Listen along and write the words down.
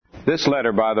This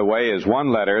letter, by the way, is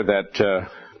one letter that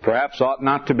perhaps ought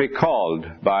not to be called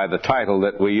by the title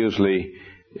that we usually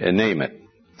name it.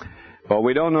 Well,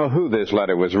 we don't know who this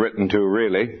letter was written to,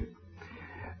 really.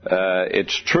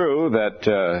 It's true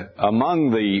that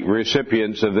among the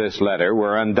recipients of this letter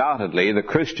were undoubtedly the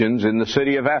Christians in the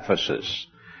city of Ephesus,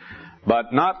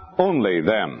 but not only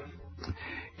them.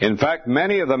 In fact,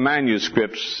 many of the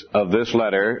manuscripts of this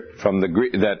letter from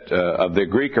of the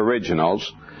Greek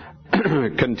originals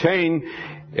contain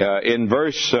in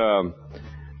verse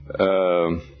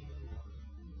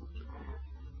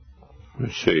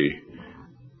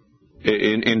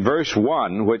in verse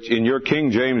 1, which in your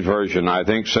King James Version I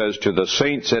think says, to the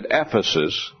saints at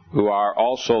Ephesus who are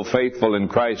also faithful in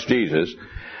Christ Jesus,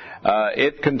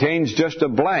 it contains just a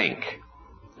blank,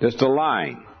 just a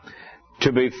line,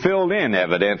 to be filled in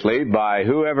evidently by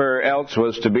whoever else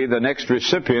was to be the next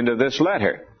recipient of this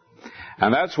letter.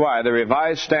 And that's why the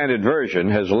Revised Standard Version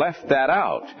has left that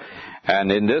out.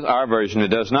 And in our version, it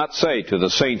does not say to the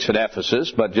saints at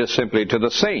Ephesus, but just simply to the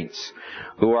saints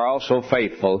who are also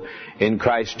faithful in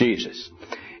Christ Jesus.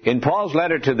 In Paul's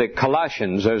letter to the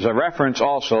Colossians, there's a reference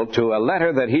also to a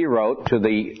letter that he wrote to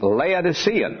the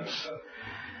Laodiceans.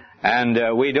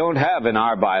 And we don't have in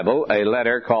our Bible a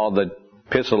letter called the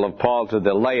Epistle of Paul to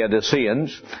the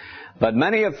Laodiceans, but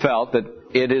many have felt that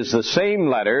it is the same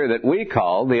letter that we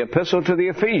call the Epistle to the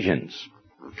Ephesians.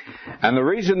 And the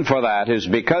reason for that is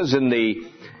because in the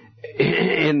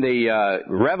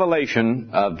Revelation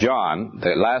of John,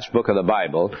 the last book of the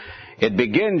Bible, it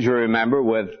begins, you remember,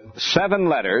 with 7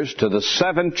 letters to the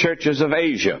 7 churches of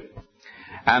Asia.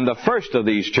 And the first of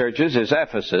these churches is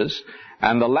Ephesus,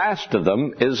 and the last of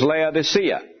them is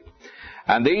Laodicea.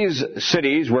 And these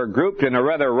cities were grouped in a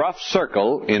rather rough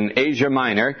circle in Asia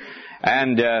Minor,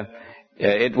 and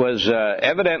it was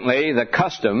evidently the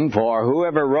custom for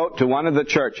whoever wrote to one of the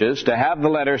churches to have the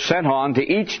letter sent on to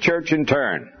each church in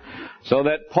turn. So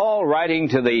that Paul, writing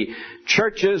to the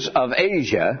churches of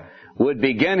Asia, would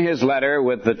begin his letter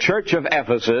with the church of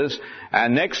Ephesus,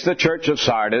 and next the church of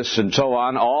Sardis, and so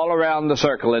on, all around the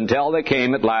circle until they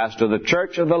came at last to the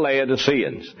church of the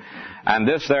Laodiceans. And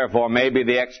this, therefore, may be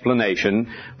the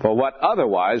explanation for what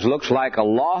otherwise looks like a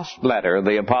lost letter of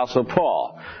the Apostle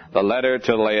Paul, the letter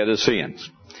to the Laodiceans.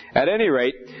 At any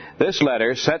rate, this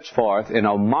letter sets forth in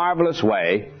a marvelous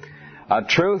way a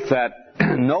truth that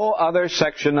no other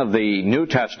section of the New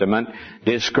Testament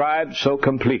describes so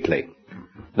completely: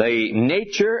 the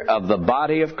nature of the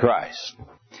body of Christ.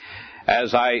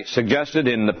 As I suggested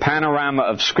in the panorama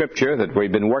of Scripture that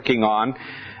we've been working on,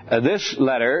 this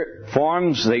letter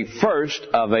forms the first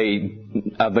of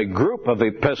a group of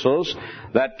epistles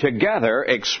that together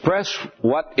express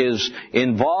what is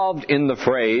involved in the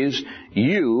phrase,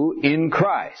 you in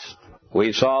Christ.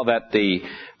 We saw that the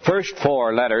first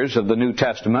 4 letters of the New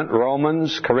Testament,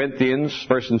 Romans, Corinthians,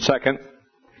 1st and 2nd,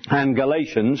 and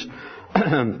Galatians,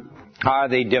 are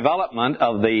the development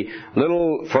of the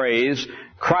little phrase,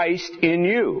 Christ in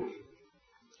you.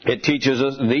 It teaches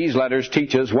us, these letters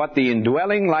teach us what the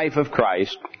indwelling life of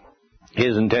Christ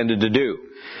is intended to do.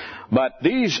 But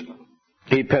these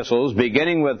epistles,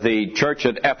 beginning with the church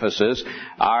at Ephesus,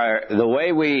 are the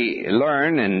way we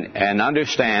learn and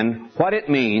understand what it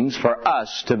means for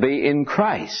us to be in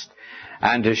Christ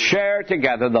and to share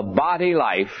together the body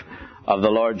life of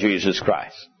the Lord Jesus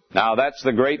Christ. Now, that's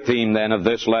the great theme then of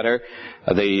this letter,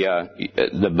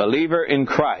 the believer in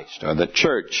Christ, or the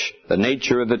church, the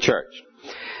nature of the church.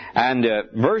 And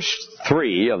verse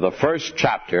 3 of the first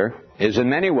chapter is in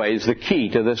many ways the key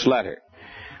to this letter.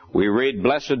 We read,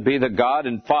 Blessed be the God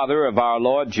and Father of our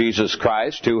Lord Jesus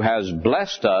Christ, who has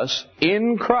blessed us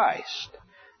in Christ.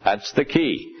 That's the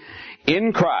key.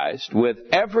 In Christ, with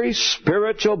every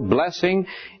spiritual blessing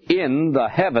in the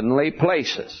heavenly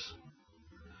places.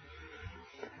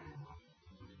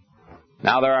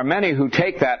 Now, there are many who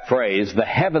take that phrase, the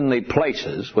heavenly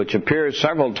places, which appears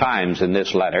several times in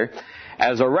this letter,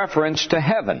 as a reference to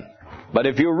heaven. But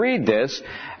if you read this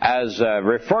as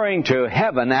referring to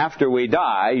heaven after we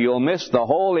die, you'll miss the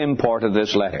whole import of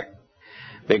this letter.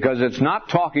 Because it's not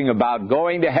talking about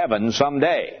going to heaven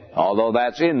someday, although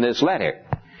that's in this letter.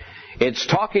 It's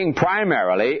talking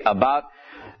primarily about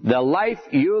the life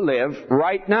you live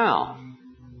right now.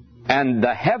 And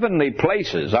the heavenly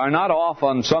places are not off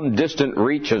on some distant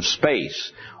reach of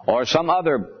space or some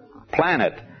other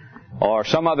planet or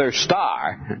some other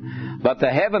star, but the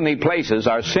heavenly places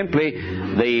are simply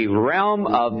the realm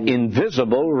of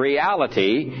invisible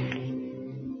reality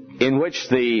in which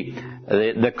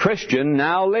the Christian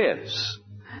now lives.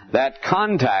 That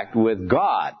contact with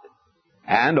God,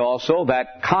 and also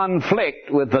that conflict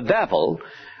with the devil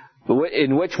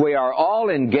in which we are all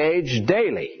engaged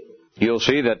daily. You'll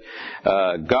see that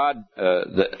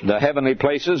the heavenly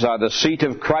places are the seat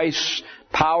of Christ's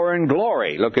power and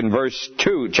glory. Look in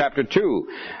chapter 2,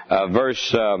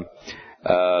 verse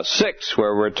 6,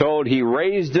 where we're told He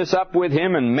raised us up with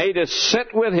Him and made us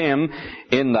sit with Him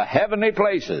in the heavenly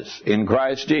places in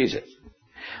Christ Jesus.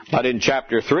 But in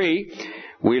chapter 3,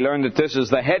 we learn that this is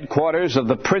the headquarters of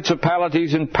the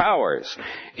principalities and powers.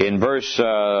 In verse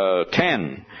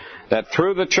 10, that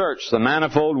through the church the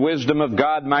manifold wisdom of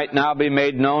God might now be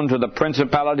made known to the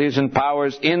principalities and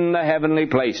powers in the heavenly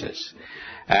places.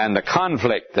 And the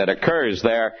conflict that occurs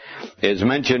there is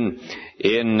mentioned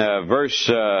in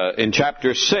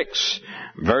chapter 6,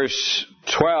 verse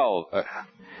 12.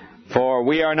 For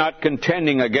we are not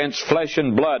contending against flesh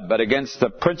and blood, but against the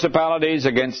principalities,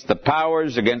 against the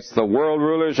powers, against the world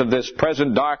rulers of this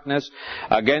present darkness,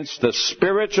 against the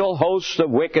spiritual hosts of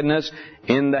wickedness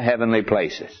in the heavenly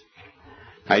places.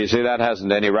 Now you see, that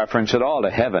hasn't any reference at all to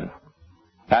heaven.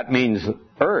 That means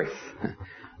earth.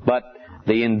 But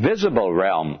the invisible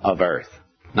realm of earth.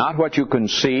 Not what you can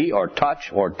see or touch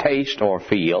or taste or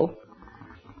feel,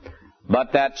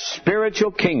 but that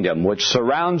spiritual kingdom which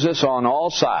surrounds us on all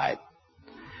sides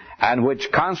and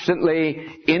which constantly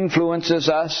influences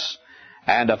us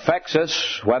and affects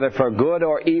us, whether for good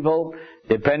or evil,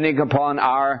 depending upon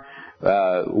our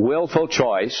willful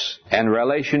choice and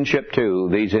relationship to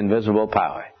these invisible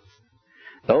powers.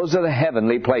 Those are the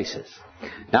heavenly places.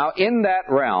 Now, in that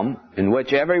realm in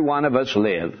which every one of us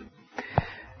live,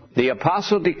 the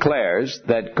apostle declares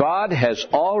that God has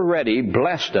already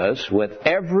blessed us with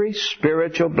every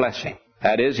spiritual blessing.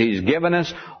 That is, He's given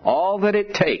us all that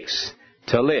it takes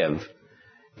to live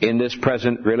in this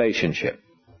present relationship.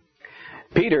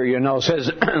 Peter, says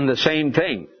the same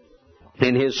thing.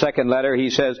 In his second letter, he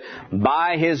says,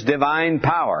 by His divine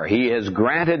power, He has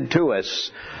granted to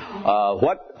us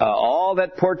all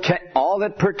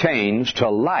that pertains to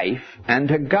life and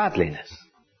to godliness.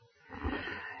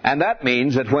 And that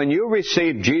means that when you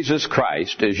receive Jesus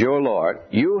Christ as your Lord,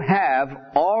 you have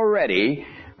already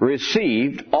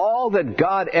received all that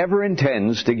God ever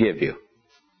intends to give you.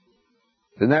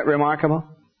 Isn't that remarkable?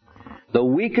 The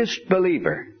weakest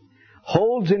believer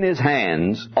holds in his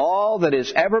hands all that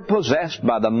is ever possessed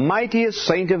by the mightiest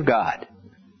saint of God.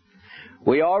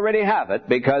 We already have it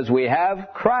because we have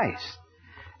Christ.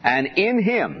 And in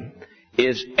Him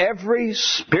is every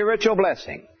spiritual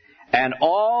blessing and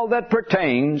all that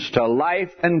pertains to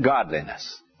life and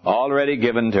godliness already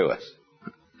given to us.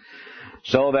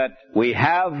 So that we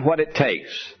have what it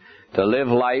takes to live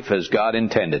life as God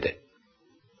intended it.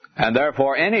 And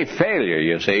therefore any failure,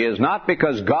 you see, is not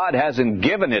because God hasn't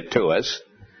given it to us,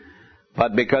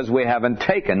 but because we haven't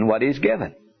taken what He's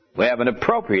given. We haven't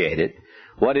appropriated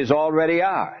what is already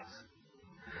ours.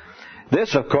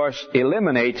 This, of course,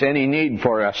 eliminates any need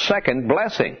for a second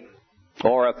blessing,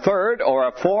 or a third, or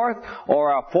a fourth,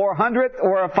 or a 400th,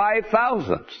 or a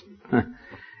 5,000th.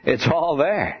 It's all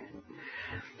there.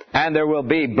 And there will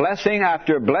be blessing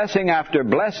after blessing after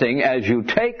blessing as you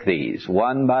take these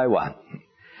one by one,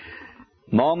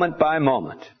 moment by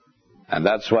moment. And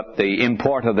that's what the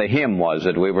import of the hymn was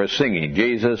that we were singing.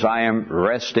 Jesus, I am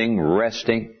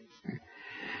resting.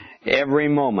 Every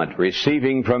moment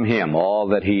receiving from Him all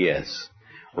that He is.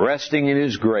 Resting in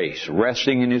His grace,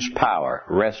 resting in His power,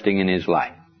 resting in His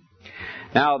life.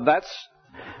 Now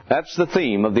that's the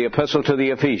theme of the epistle to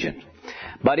the Ephesians.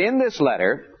 But in this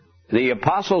letter, the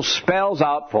apostle spells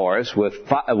out for us with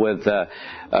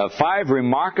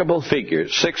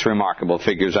six remarkable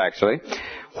figures actually,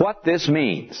 what this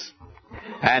means.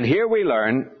 And here we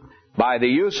learn, by the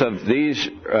use of these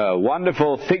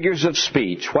wonderful figures of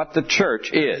speech, what the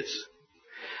church is.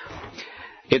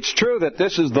 It's true that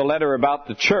this is the letter about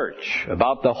the church,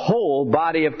 about the whole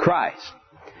body of Christ.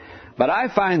 But I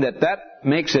find that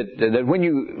makes it, that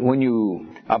when you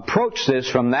approach this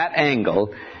from that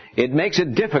angle, it makes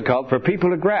it difficult for people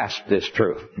to grasp this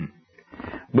truth.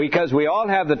 Because we all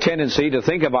have the tendency to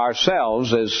think of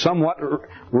ourselves as somewhat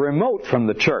remote from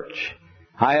the church.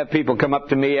 I have people come up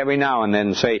to me every now and then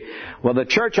and say, well, the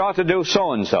church ought to do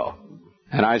so-and-so.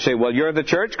 And I say, well, you're the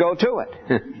church, go to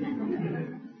it.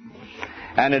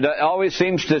 And it always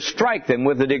seems to strike them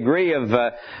with a degree of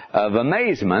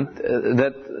amazement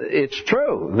that it's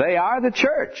true. They are the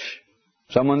church.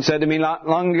 Someone said to me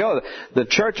long ago, the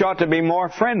church ought to be more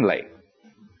friendly.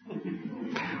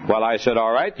 Well, I said,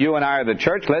 all right, you and I are the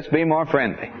church, let's be more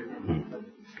friendly.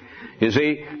 You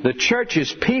see, the church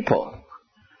is people.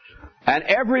 And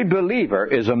every believer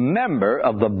is a member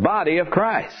of the body of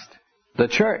Christ, the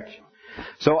church.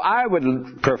 So I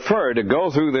would prefer to go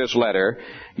through this letter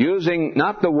using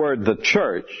not the word the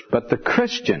church, but the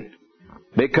Christian.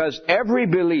 Because every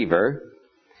believer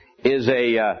is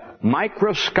a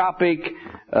microscopic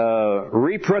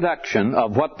reproduction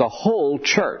of what the whole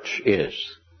church is.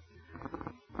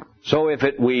 So if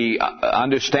we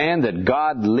understand that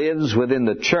God lives within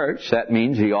the church, that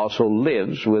means He also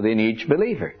lives within each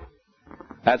believer.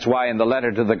 That's why in the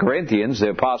letter to the Corinthians,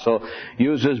 the apostle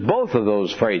uses both of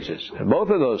those phrases, both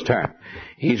of those terms.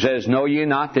 He says, "Know ye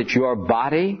not that your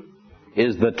body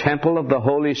is the temple of the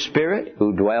Holy Spirit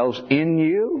who dwells in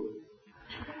you?"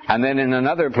 And then in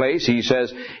another place he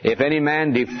says, "If any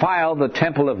man defile the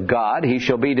temple of God, he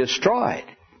shall be destroyed."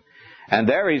 And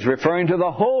there he's referring to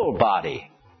the whole body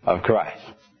of Christ.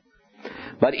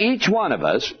 But each one of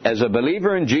us, as a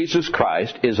believer in Jesus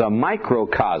Christ, is a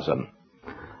microcosm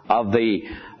of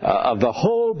the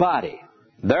whole body.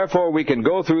 Therefore, we can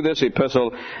go through this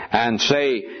epistle and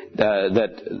say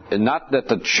that not that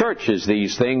the church is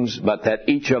these things, but that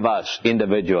each of us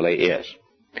individually is.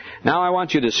 Now, I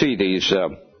want you to see these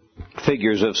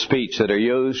figures of speech that are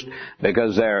used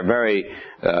because they're very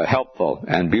helpful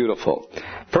and beautiful.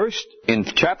 First, in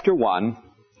chapter 1,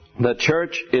 the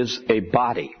church is a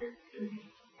body.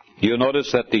 You'll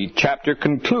notice that the chapter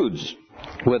concludes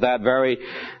with that very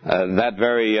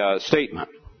statement.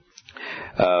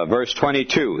 Verse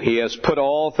 22, "He has put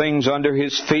all things under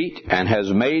His feet and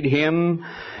has made Him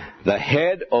the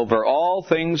head over all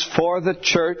things for the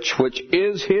church, which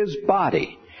is His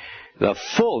body, the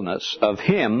fullness of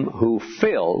Him who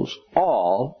fills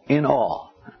all in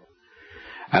all."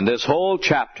 And this whole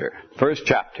chapter, first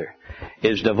chapter,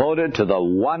 is devoted to the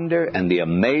wonder and the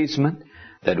amazement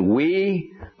that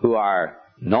we who are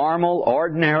normal,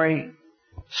 ordinary,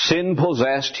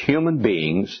 sin-possessed human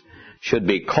beings should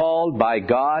be called by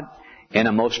God in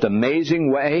a most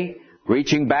amazing way,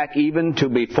 reaching back even to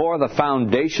before the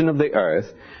foundation of the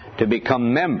earth, to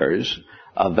become members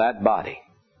of that body.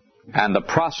 And the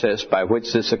process by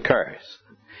which this occurs.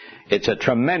 It's a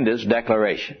tremendous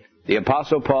declaration. The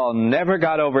Apostle Paul never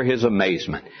got over his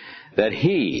amazement that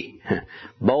he,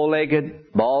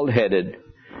 bow-legged, bald-headed,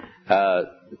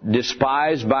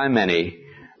 despised by many,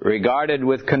 regarded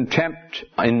with contempt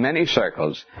in many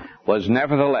circles, was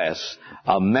nevertheless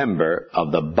a member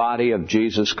of the body of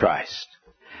Jesus Christ,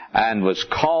 and was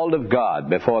called of God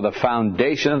before the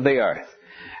foundation of the earth,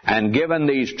 and given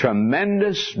these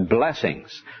tremendous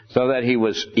blessings so that he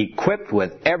was equipped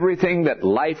with everything that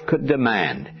life could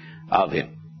demand of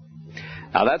him.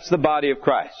 Now that's the body of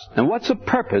Christ. And what's the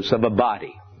purpose of a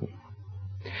body?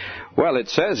 Well, it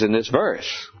says in this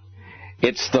verse,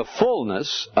 it's the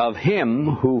fullness of Him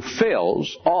who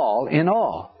fills all in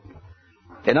all.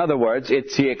 In other words,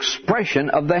 it's the expression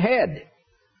of the head.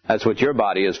 That's what your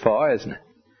body is for, isn't it?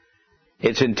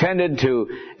 It's intended to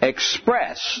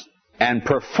express and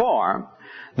perform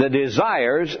the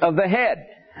desires of the head.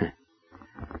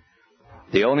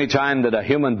 The only time that a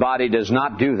human body does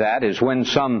not do that is when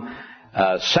some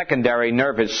secondary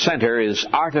nervous center is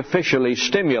artificially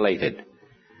stimulated,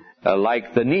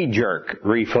 like the knee-jerk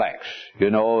reflex. You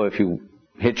know, if you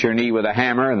hit your knee with a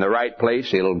hammer in the right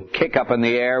place, it'll kick up in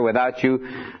the air without you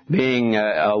being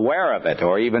aware of it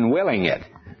or even willing it.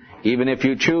 Even if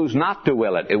you choose not to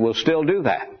will it, it will still do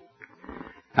that.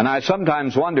 And I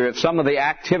sometimes wonder if some of the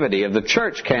activity of the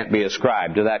church can't be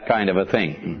ascribed to that kind of a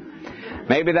thing.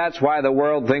 Maybe that's why the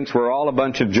world thinks we're all a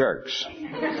bunch of jerks.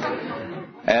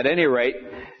 At any rate,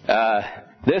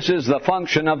 this is the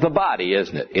function of the body,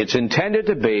 isn't it? It's intended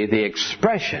to be the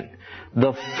expression,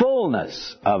 the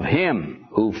fullness of Him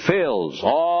who fills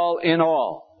all in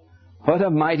all. What a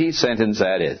mighty sentence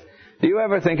that is. Do you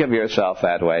ever think of yourself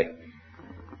that way?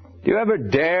 Do you ever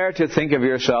dare to think of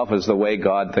yourself as the way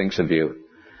God thinks of you?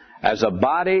 As a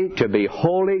body to be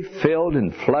wholly filled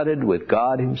and flooded with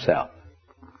God Himself.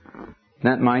 Isn't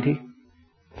that mighty?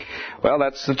 Well,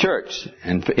 that's the church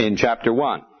in chapter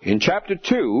 1. In chapter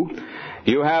 2,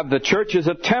 you have the church as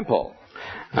a temple.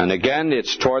 And again,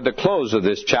 it's toward the close of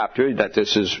this chapter that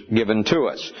this is given to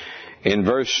us. In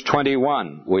verse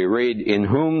 21, we read, "In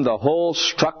whom the whole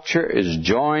structure is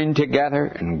joined together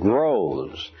and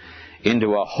grows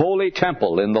into a holy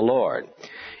temple in the Lord,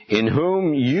 in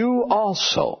whom you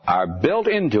also are built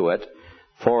into it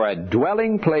for a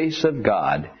dwelling place of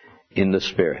God in the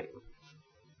Spirit."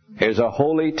 Here's a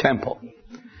holy temple.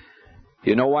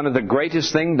 You know, one of the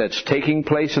greatest things that's taking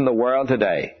place in the world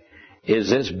today is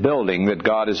this building that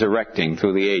God is erecting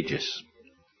through the ages.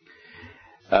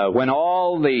 When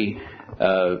all the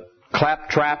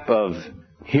claptrap of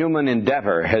human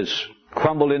endeavor has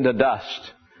crumbled into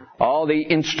dust, all the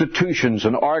institutions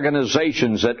and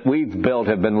organizations that we've built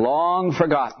have been long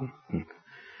forgotten.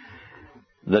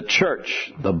 The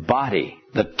church, the body,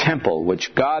 the temple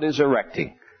which God is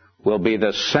erecting will be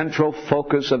the central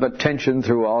focus of attention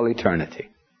through all eternity.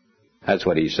 That's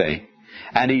what he's saying.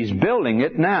 And he's building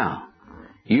it now,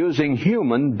 using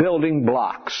human building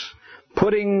blocks,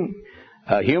 putting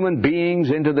human beings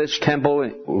into this temple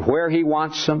where he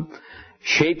wants them,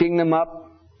 shaping them up,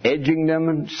 edging them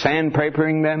and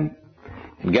sandpapering them,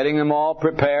 and getting them all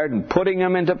prepared and putting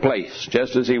them into place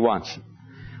just as he wants them.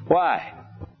 Why?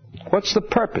 What's the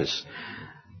purpose?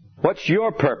 What's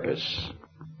your purpose?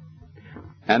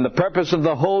 And the purpose of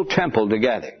the whole temple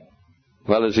together?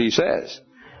 Well, as he says,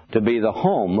 to be the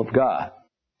home of God,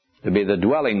 to be the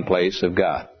dwelling place of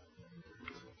God.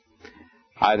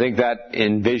 I think that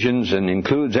envisions and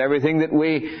includes everything that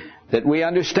we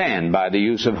understand by the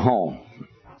use of home.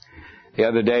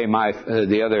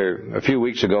 A few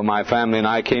weeks ago, my family and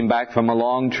I came back from a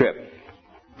long trip.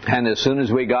 And as soon as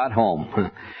we got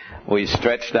home, we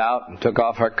stretched out and took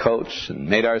off our coats and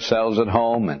made ourselves at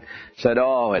home and said,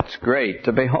 "Oh, it's great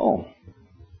to be home."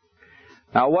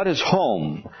 Now, what is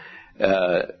home?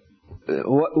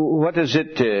 What does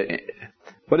it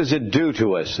do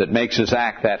to us that makes us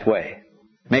act that way?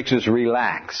 Makes us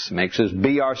relax, makes us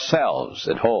be ourselves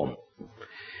at home.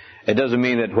 It doesn't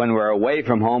mean that when we're away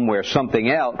from home we're something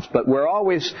else, but we're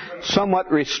always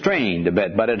somewhat restrained a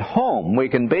bit. But at home we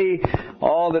can be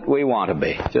all that we want to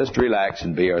be. Just relax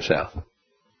and be ourselves.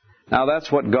 Now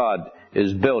that's what God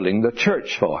is building the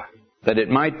church for. That it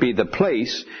might be the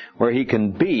place where He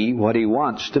can be what He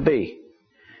wants to be.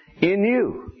 In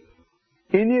you.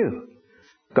 In you.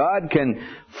 God can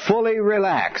fully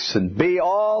relax and be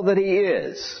all that He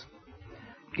is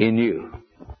in you.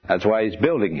 That's why He's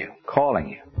building you, calling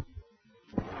you.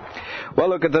 Well,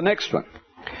 look at the next one.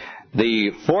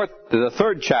 The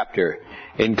third chapter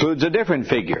includes a different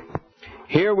figure.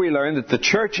 Here we learn that the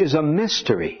church is a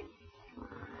mystery,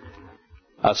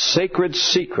 a sacred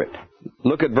secret.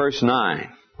 Look at verse 9,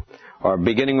 or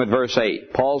beginning with verse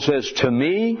 8. Paul says, "To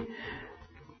me,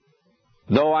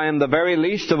 though I am the very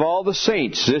least of all the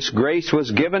saints, this grace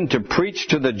was given to preach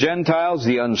to the Gentiles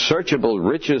the unsearchable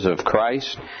riches of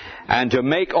Christ, and to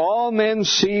make all men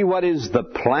see what is the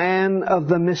plan of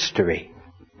the mystery,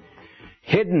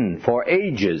 hidden for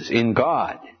ages in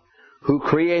God, who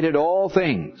created all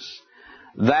things,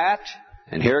 that,"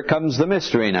 and here comes the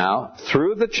mystery now,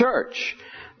 "through the church,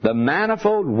 the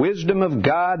manifold wisdom of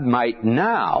God might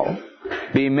now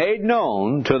be made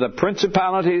known to the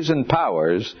principalities and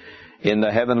powers in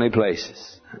the heavenly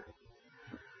places."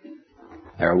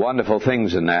 There are wonderful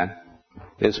things in that.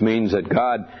 This means that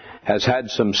God has had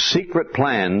some secret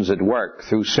plans at work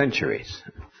through centuries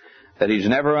that He's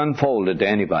never unfolded to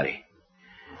anybody.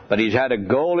 But He's had a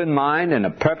goal in mind and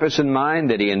a purpose in mind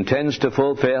that He intends to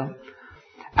fulfill.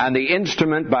 And the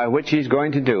instrument by which He's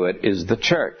going to do it is the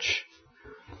church.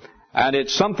 And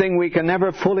it's something we can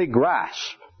never fully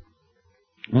grasp.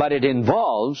 But it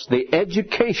involves the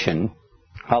education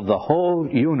of the whole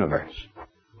universe.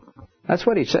 That's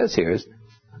what he says here, isn't it?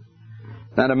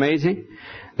 Isn't that amazing?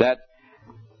 That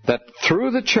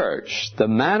through the church, the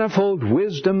manifold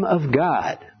wisdom of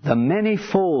God, the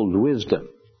manifold wisdom,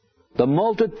 the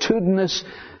multitudinous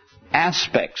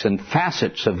aspects and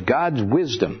facets of God's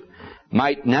wisdom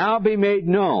might now be made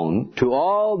known to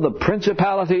all the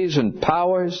principalities and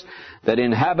powers that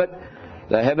inhabit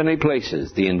the heavenly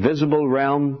places, the invisible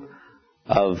realm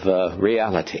of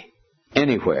reality,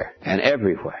 anywhere and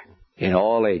everywhere, in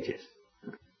all ages.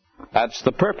 That's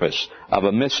the purpose of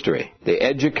a mystery, the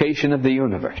education of the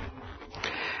universe.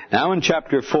 Now in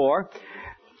chapter 4,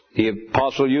 the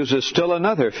apostle uses still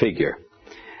another figure.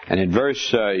 And in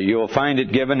you'll find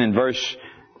it given in verse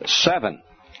 7.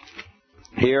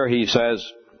 Here he says,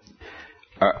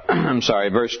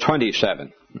 verse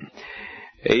 27.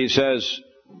 He says,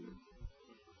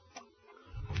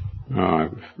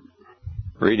 I'm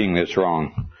reading this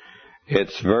wrong.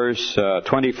 It's verse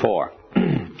 24.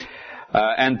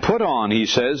 And put on, he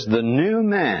says, the new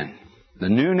man, the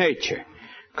new nature,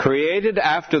 created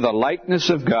after the likeness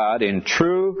of God in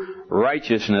true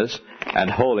righteousness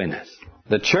and holiness.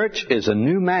 The church is a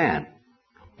new man,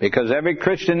 because every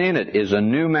Christian in it is a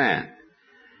new man.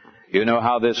 You know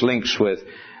how this links with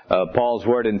Paul's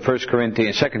word in 2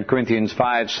 Corinthians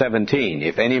 5:17.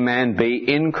 If any man be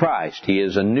in Christ, he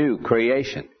is a new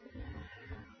creation.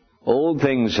 Old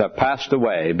things have passed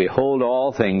away. Behold,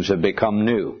 all things have become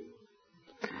new.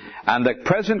 And the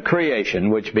present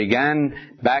creation, which began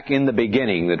back in the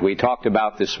beginning that we talked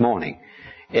about this morning,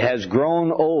 it has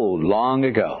grown old long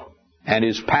ago and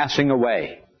is passing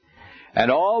away. And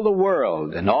all the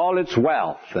world and all its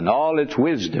wealth and all its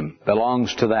wisdom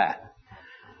belongs to that.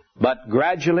 But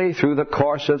gradually, through the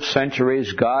course of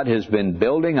centuries, God has been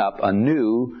building up a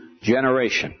new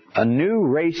generation, a new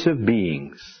race of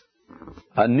beings,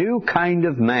 a new kind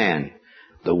of man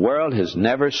the world has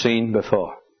never seen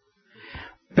before.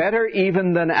 Better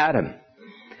even than Adam.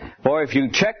 For if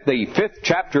you check the 5th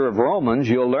chapter of Romans,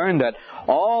 you'll learn that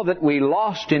all that we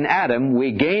lost in Adam,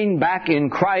 we gain back in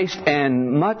Christ,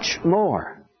 and much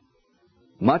more.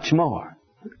 Much more.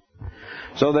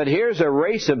 So that here's a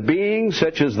race of beings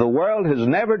such as the world has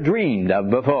never dreamed of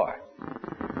before.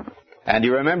 And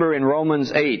you remember in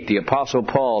Romans 8, the Apostle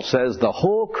Paul says the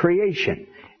whole creation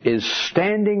is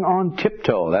standing on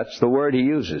tiptoe. That's the word he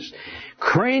uses.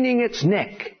 Craning its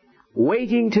neck,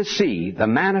 waiting to see the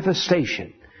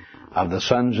manifestation of the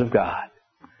sons of God.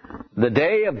 The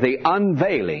day of the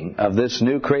unveiling of this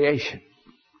new creation.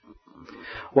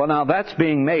 Well, now that's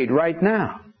being made right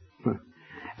now.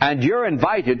 And you're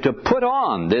invited to put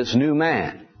on this new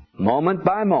man, moment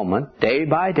by moment, day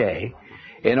by day,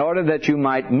 in order that you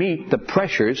might meet the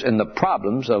pressures and the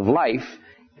problems of life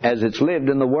as it's lived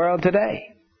in the world today.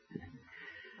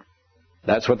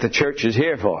 That's what the church is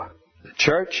here for. The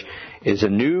church is a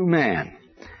new man.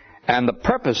 And the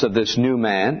purpose of this new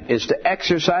man is to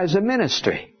exercise a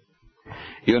ministry.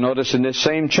 You'll notice in this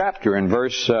same chapter, in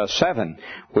verse 7,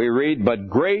 we read, "But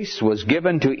grace was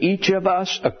given to each of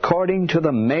us according to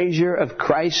the measure of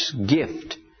Christ's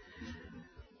gift."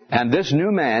 And this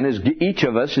new man, each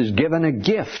of us is given a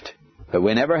gift that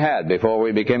we never had before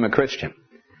we became a Christian.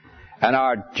 And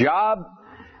our job,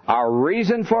 our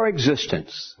reason for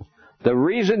existence, the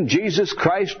reason Jesus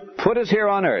Christ put us here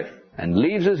on earth and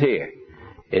leaves us here,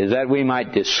 is that we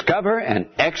might discover and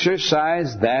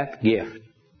exercise that gift.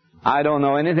 I don't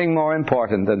know anything more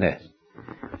important than this.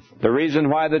 The reason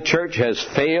why the church has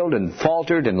failed and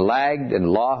faltered and lagged and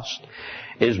lost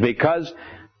is because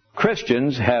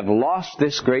Christians have lost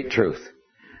this great truth,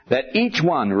 that each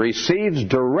one receives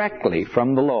directly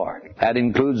from the Lord. That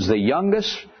includes the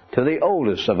youngest to the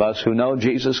oldest of us who know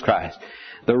Jesus Christ.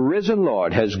 The risen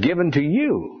Lord has given to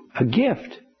you a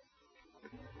gift.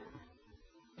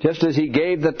 Just as He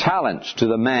gave the talents to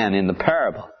the man in the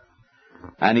parable.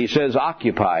 And He says,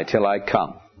 "Occupy till I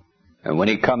come." And when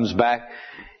He comes back,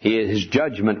 His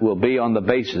judgment will be on the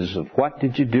basis of what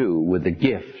did you do with the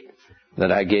gift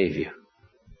that I gave you.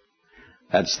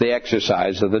 That's the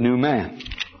exercise of the new man.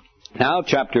 Now,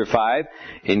 chapter 5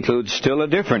 includes still a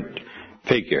different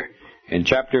figure. In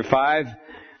chapter 5,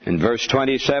 in verse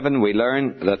 27, we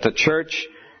learn that the church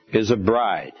is a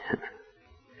bride.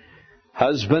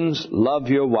 "Husbands, love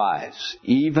your wives,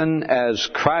 even as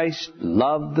Christ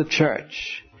loved the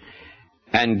church,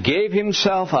 and gave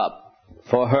Himself up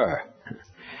for her,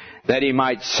 that He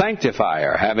might sanctify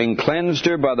her, having cleansed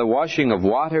her by the washing of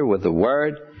water with the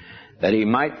word, that He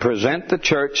might present the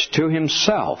church to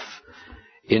Himself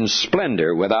in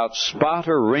splendor, without spot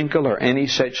or wrinkle or any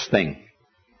such thing,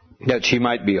 that she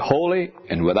might be holy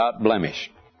and without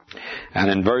blemish." And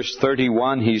in verse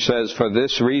 31 he says, "For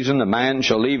this reason a man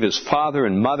shall leave his father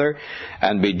and mother,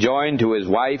 and be joined to his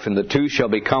wife, and the two shall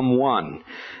become one.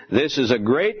 This is a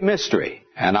great mystery,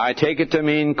 and I take it to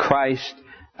mean Christ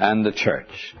and the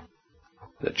church."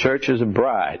 The church is a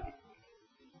bride.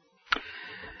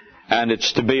 And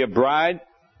it's to be a bride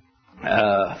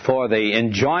for the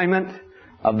enjoyment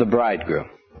of the bridegroom.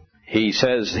 He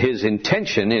says his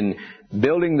intention in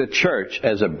building the church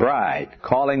as a bride,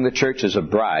 calling the church as a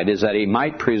bride, is that He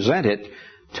might present it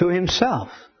to Himself.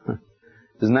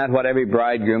 Isn't that what every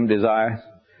bridegroom desires?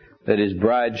 That his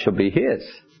bride shall be his.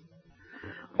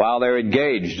 While they're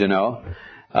engaged,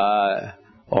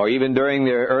 or even during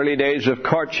their early days of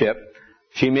courtship,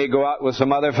 she may go out with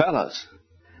some other fellows.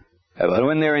 But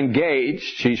when they're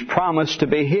engaged, she's promised to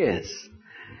be his.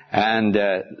 And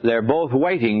they're both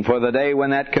waiting for the day when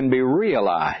that can be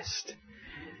realized.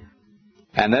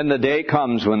 And then the day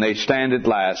comes when they stand at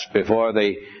last before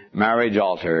the marriage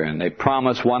altar, and they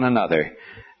promise one another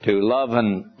to love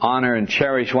and honor and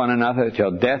cherish one another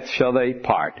till death shall they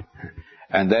part.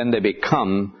 And then they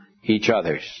become each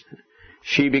other's.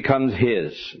 She becomes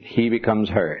his, he becomes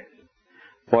hers,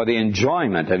 for the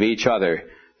enjoyment of each other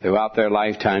throughout their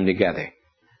lifetime together.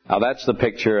 Now that's the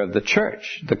picture of the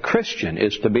church. The Christian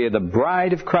is to be the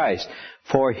bride of Christ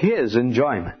for His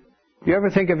enjoyment. You ever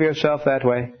think of yourself that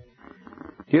way?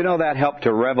 You know, that helped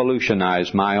to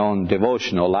revolutionize my own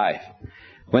devotional life.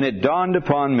 When it dawned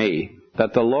upon me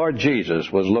that the Lord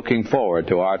Jesus was looking forward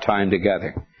to our time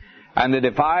together, and that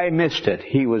if I missed it,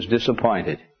 He was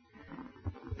disappointed.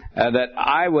 That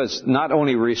I was not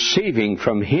only receiving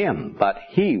from Him, but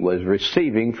He was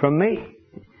receiving from me.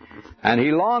 And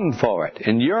He longed for it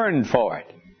and yearned for it.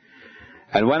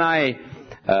 And when I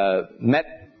met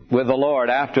with the Lord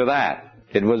after that,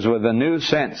 it was with a new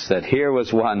sense that here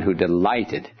was one who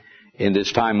delighted in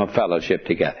this time of fellowship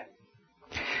together.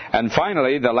 And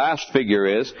finally, the last figure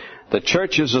is the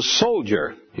church is a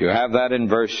soldier. You have that in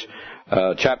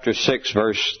chapter 6,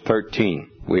 verse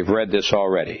 13. We've read this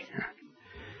already.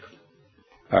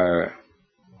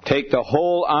 Take the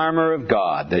whole armor of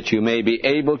God, that you may be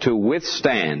able to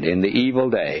withstand in the evil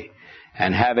day,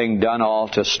 and having done all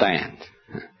to stand.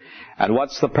 And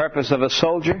what's the purpose of a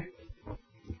soldier?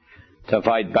 To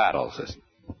fight battles.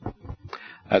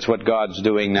 That's what God's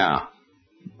doing now.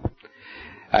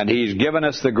 And He's given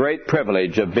us the great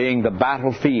privilege of being the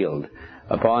battlefield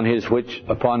upon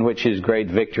which His great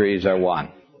victories are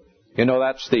won. You know,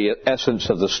 that's the essence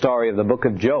of the story of the book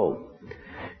of Job.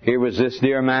 Here was this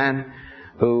dear man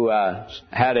who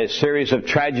had a series of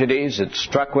tragedies that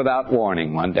struck without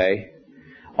warning one day.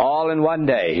 All in one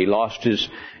day. He lost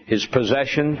his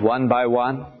possessions one by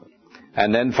one.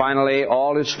 And then finally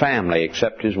all his family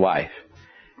except his wife.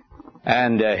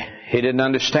 And he didn't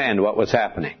understand what was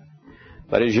happening.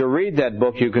 But as you read that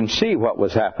book, you can see what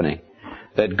was happening.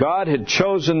 That God had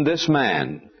chosen this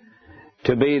man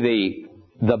to be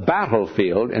the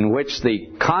battlefield in which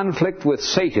the conflict with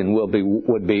Satan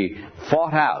would be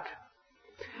fought out.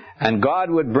 And God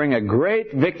would bring a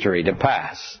great victory to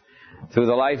pass through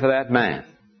the life of that man.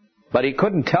 But He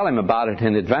couldn't tell him about it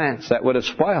in advance. That would have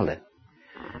spoiled it.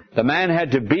 The man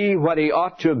had to be what he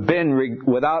ought to have been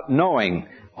without knowing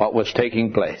what was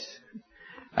taking place.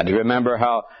 And you remember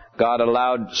how God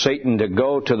allowed Satan to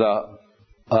go to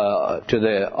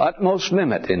the utmost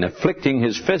limit in afflicting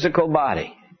his physical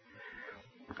body.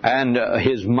 And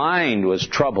his mind was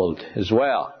troubled as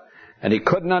well. And he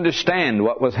couldn't understand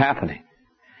what was happening.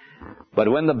 But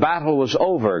when the battle was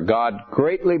over, God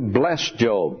greatly blessed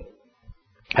Job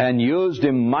and used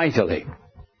him mightily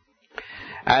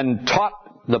and taught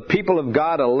the people of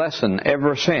God a lesson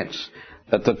ever since,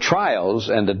 that the trials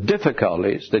and the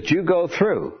difficulties that you go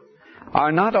through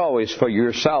are not always for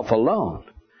yourself alone,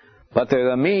 but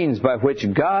they're the means by which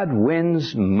God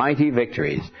wins mighty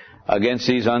victories against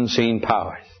these unseen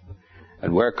powers.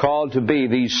 And we're called to be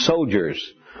these soldiers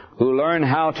who learn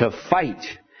how to fight.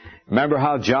 Remember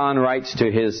how John writes to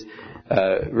his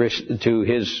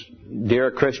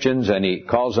dear Christians, and he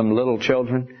calls them little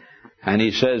children? And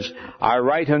he says, I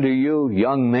write unto you,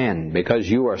 young men, because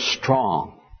you are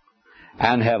strong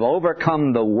and have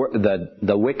overcome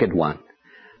the wicked one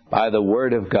by the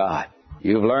word of God.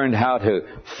 You've learned how to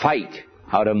fight,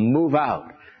 how to move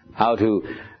out, how to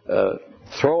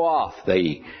throw off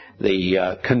the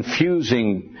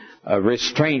confusing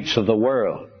restraints of the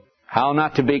world, how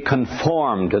not to be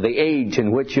conformed to the age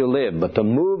in which you live, but to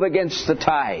move against the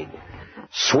tide,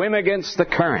 swim against the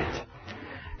current.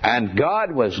 And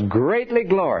God was greatly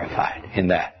glorified in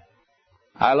that.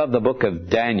 I love the book of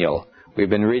Daniel. We've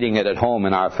been reading it at home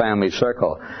in our family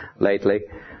circle lately.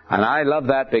 And I love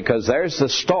that because there's the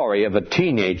story of a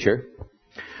teenager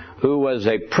who was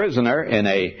a prisoner in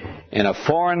a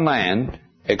foreign land,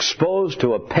 exposed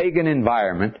to a pagan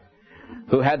environment,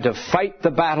 who had to fight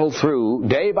the battle through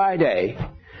day by day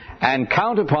and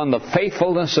count upon the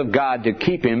faithfulness of God to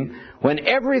keep him when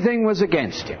everything was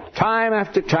against him, time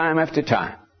after time after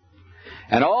time.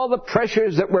 And all the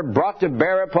pressures that were brought to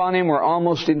bear upon him were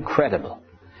almost incredible.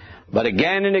 But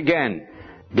again and again,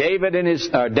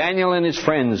 Daniel and his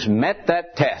friends met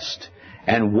that test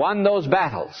and won those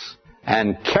battles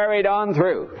and carried on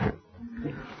through.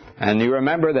 And you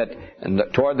remember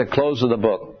that toward the close of the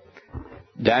book,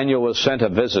 Daniel was sent a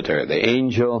visitor. The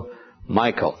angel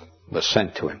Michael was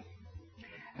sent to him.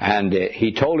 And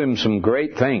he told him some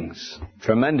great things,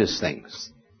 tremendous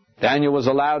things. Daniel was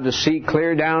allowed to see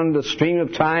clear down the stream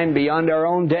of time beyond our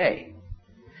own day.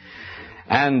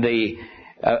 And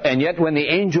yet when the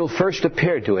angel first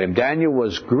appeared to him, Daniel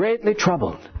was greatly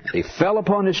troubled. He fell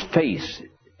upon his face.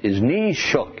 His knees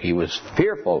shook. He was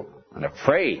fearful and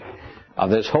afraid of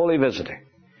this holy visitor.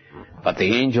 But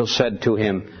the angel said to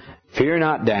him, Fear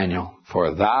not, Daniel,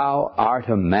 for thou art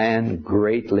a man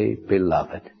greatly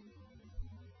beloved.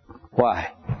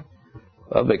 Why?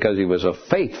 Well, because he was a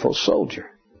faithful soldier.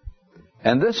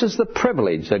 And this is the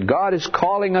privilege that God is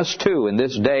calling us to in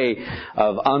this day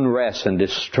of unrest and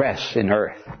distress in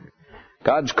earth.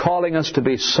 God's calling us to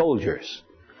be soldiers,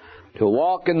 to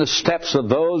walk in the steps of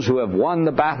those who have won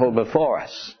the battle before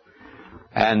us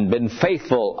and been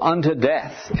faithful unto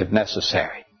death if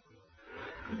necessary.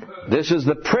 This is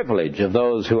the privilege of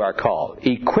those who are called,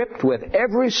 equipped with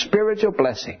every spiritual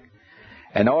blessing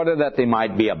in order that they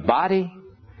might be a body,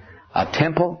 a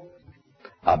temple,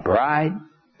 a bride,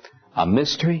 a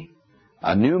mystery,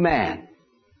 a new man,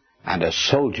 and a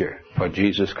soldier for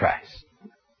Jesus Christ.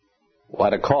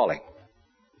 What a calling.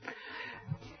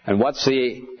 And what's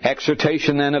the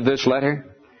exhortation then of this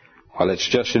letter? Well, it's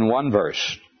just in one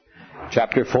verse.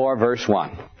 chapter 4, verse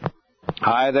 1.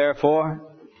 I therefore,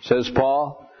 says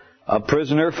Paul, a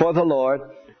prisoner for the Lord,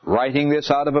 writing this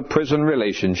out of a prison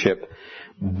relationship,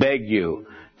 beg you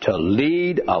to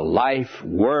lead a life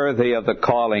worthy of the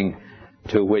calling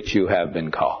to which you have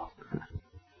been called.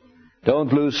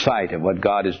 Don't lose sight of what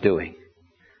God is doing.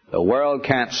 The world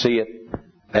can't see it.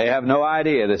 They have no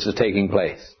idea this is taking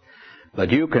place. But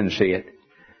you can see it,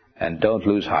 and don't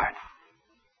lose heart.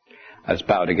 Let's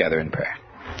bow together in prayer.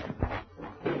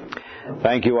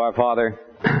 Thank you, our Father,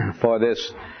 for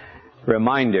this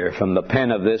reminder from the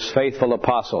pen of this faithful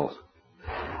apostle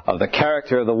of the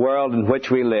character of the world in which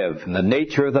we live, and the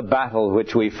nature of the battle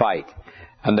which we fight,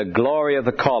 and the glory of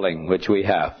the calling which we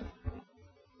have.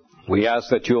 We ask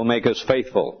that you will make us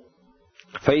faithful,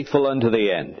 faithful unto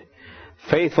the end,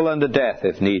 faithful unto death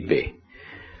if need be,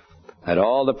 that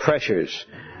all the pressures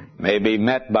may be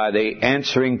met by the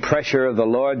answering pressure of the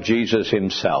Lord Jesus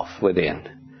himself within,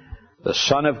 the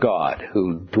Son of God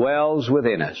who dwells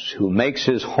within us, who makes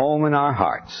his home in our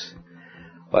hearts.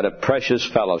 What a precious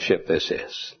fellowship this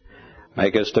is.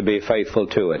 Make us to be faithful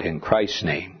to it in Christ's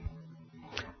name.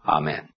 Amen.